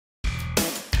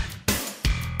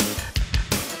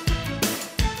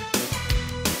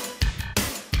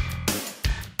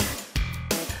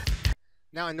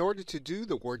Now, in order to do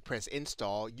the WordPress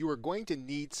install, you are going to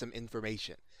need some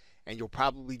information, and you'll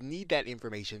probably need that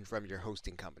information from your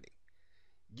hosting company.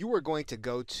 You are going to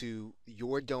go to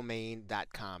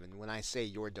yourdomain.com, and when I say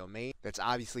your domain, that's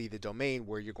obviously the domain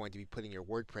where you're going to be putting your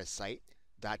WordPress site,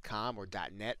 .com or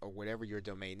 .net or whatever your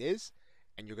domain is,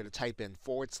 and you're going to type in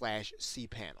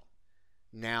 /cpanel.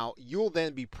 Now, you'll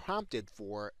then be prompted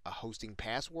for a hosting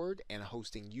password and a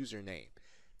hosting username.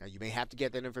 Now, you may have to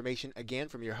get that information again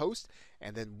from your host,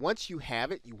 and then once you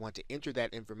have it, you want to enter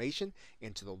that information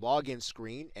into the login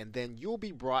screen, and then you'll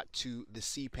be brought to the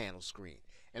cPanel screen,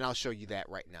 and I'll show you that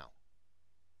right now.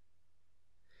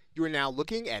 You are now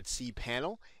looking at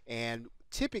cPanel, and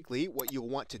typically what you'll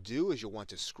want to do is you'll want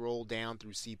to scroll down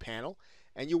through cPanel,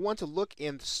 and you'll want to look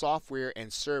in software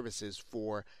and services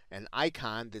for an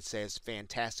icon that says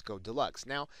Fantastico Deluxe.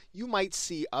 Now, you might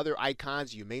see other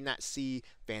icons. You may not see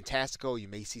Fantastico. You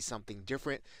may see something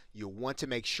different. You'll want to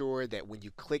make sure that when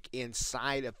you click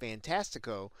inside of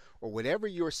Fantastico or whatever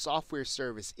your software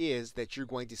service is, that you're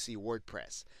going to see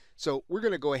WordPress. So we're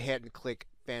going to go ahead and click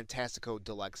Fantastico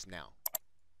Deluxe now.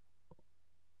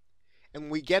 And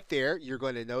when we get there, you're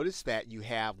going to notice that you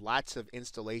have lots of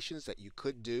installations that you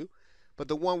could do. But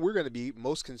the one we're going to be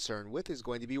most concerned with is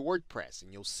going to be WordPress,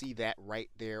 and you'll see that right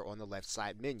there on the left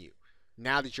side menu.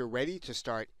 Now that you're ready to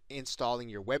start installing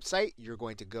your website, you're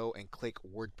going to go and click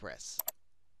WordPress.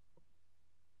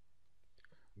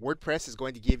 WordPress is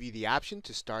going to give you the option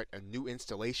to start a new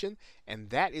installation, and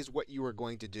that is what you are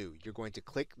going to do. You're going to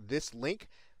click this link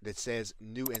that says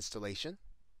New Installation.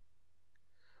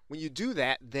 When you do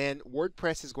that, then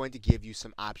WordPress is going to give you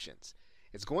some options.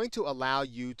 It's going to allow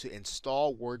you to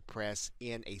install WordPress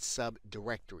in a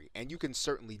subdirectory, and you can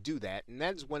certainly do that, and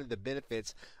that is one of the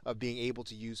benefits of being able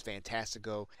to use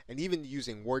Fantastico and even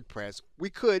using WordPress. We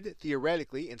could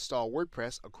theoretically install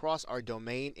WordPress across our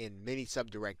domain in many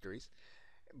subdirectories,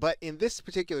 but in this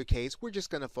particular case, we're just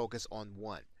going to focus on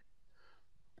one.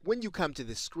 When you come to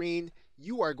this screen,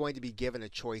 you are going to be given a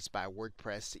choice by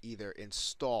WordPress to either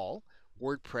install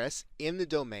WordPress in the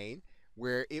domain,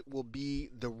 where it will be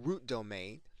the root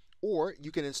domain, or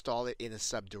you can install it in a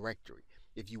subdirectory.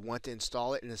 If you want to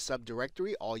install it in a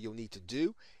subdirectory, all you'll need to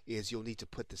do is you'll need to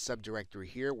put the subdirectory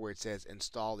here where it says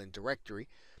install in directory.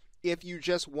 If you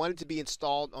just want it to be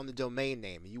installed on the domain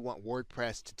name and you want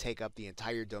WordPress to take up the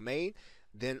entire domain,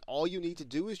 then all you need to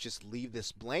do is just leave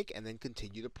this blank and then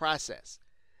continue the process.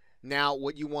 Now,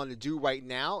 what you want to do right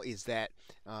now is that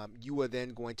you are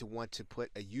then going to want to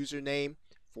put a username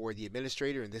for the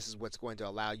administrator, and this is what's going to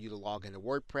allow you to log into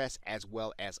WordPress, as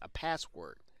well as a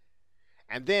password.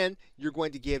 And then you're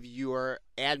going to give your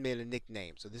admin a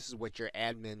nickname. So this is what your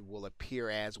admin will appear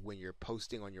as when you're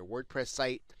posting on your WordPress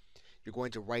site. You're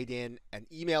going to write in an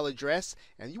email address,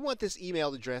 and you want this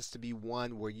email address to be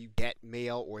one where you get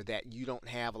mail or that you don't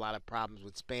have a lot of problems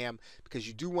with spam, because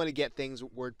you do want to get things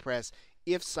with WordPress.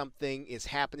 If something is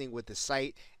happening with the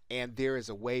site and there is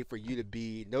a way for you to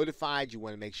be notified, you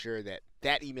want to make sure that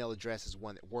that email address is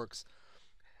one that works.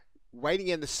 Writing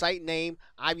in the site name,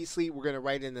 obviously we're going to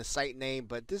write in the site name,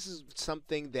 but this is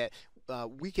something that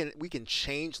we can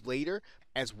change later,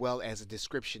 as well as a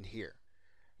description here.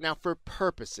 Now, for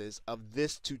purposes of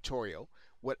this tutorial,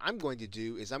 what I'm going to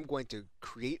do is I'm going to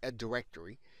create a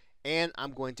directory, and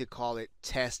I'm going to call it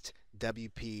test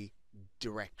WP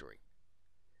directory.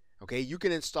 Okay, you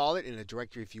can install it in a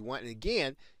directory if you want, and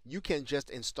again, you can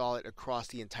just install it across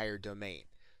the entire domain.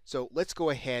 So let's go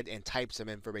ahead and type some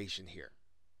information here.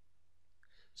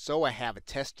 So I have a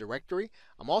test directory.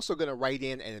 I'm also going to write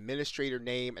in an administrator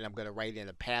name, and I'm going to write in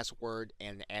a password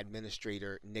and an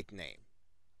administrator nickname.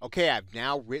 Okay, I've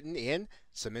now written in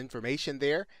some information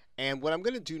there, and what I'm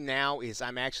going to do now is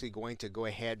I'm actually going to go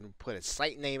ahead and put a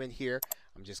site name in here.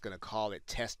 I'm just going to call it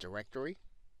test directory.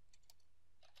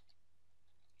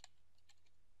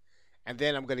 And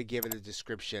then I'm going to give it a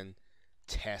description,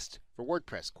 test for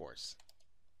WordPress course.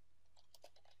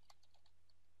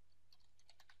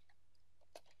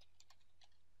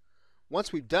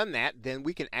 Once we've done that, then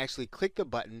we can actually click the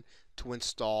button to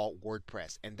install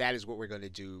WordPress, and that is what we're going to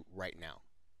do right now.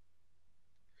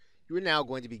 You are now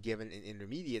going to be given an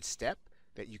intermediate step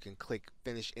that you can click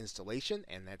Finish Installation,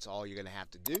 and that's all you're going to have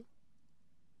to do.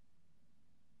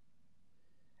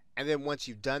 And then once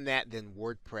you've done that, then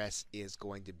WordPress is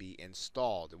going to be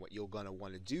installed. And what you're going to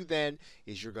want to do then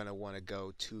is you're going to want to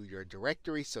go to your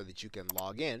directory so that you can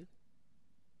log in.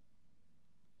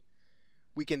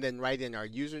 We can then write in our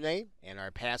username and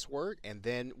our password, and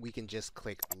then we can just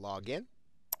click Login.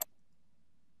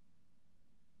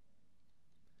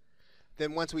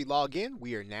 Then once we log in,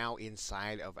 we are now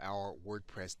inside of our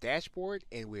WordPress dashboard,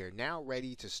 and we are now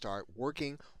ready to start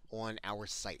working on our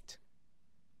site.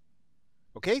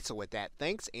 Okay, so with that,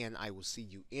 thanks, and I will see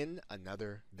you in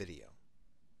another video.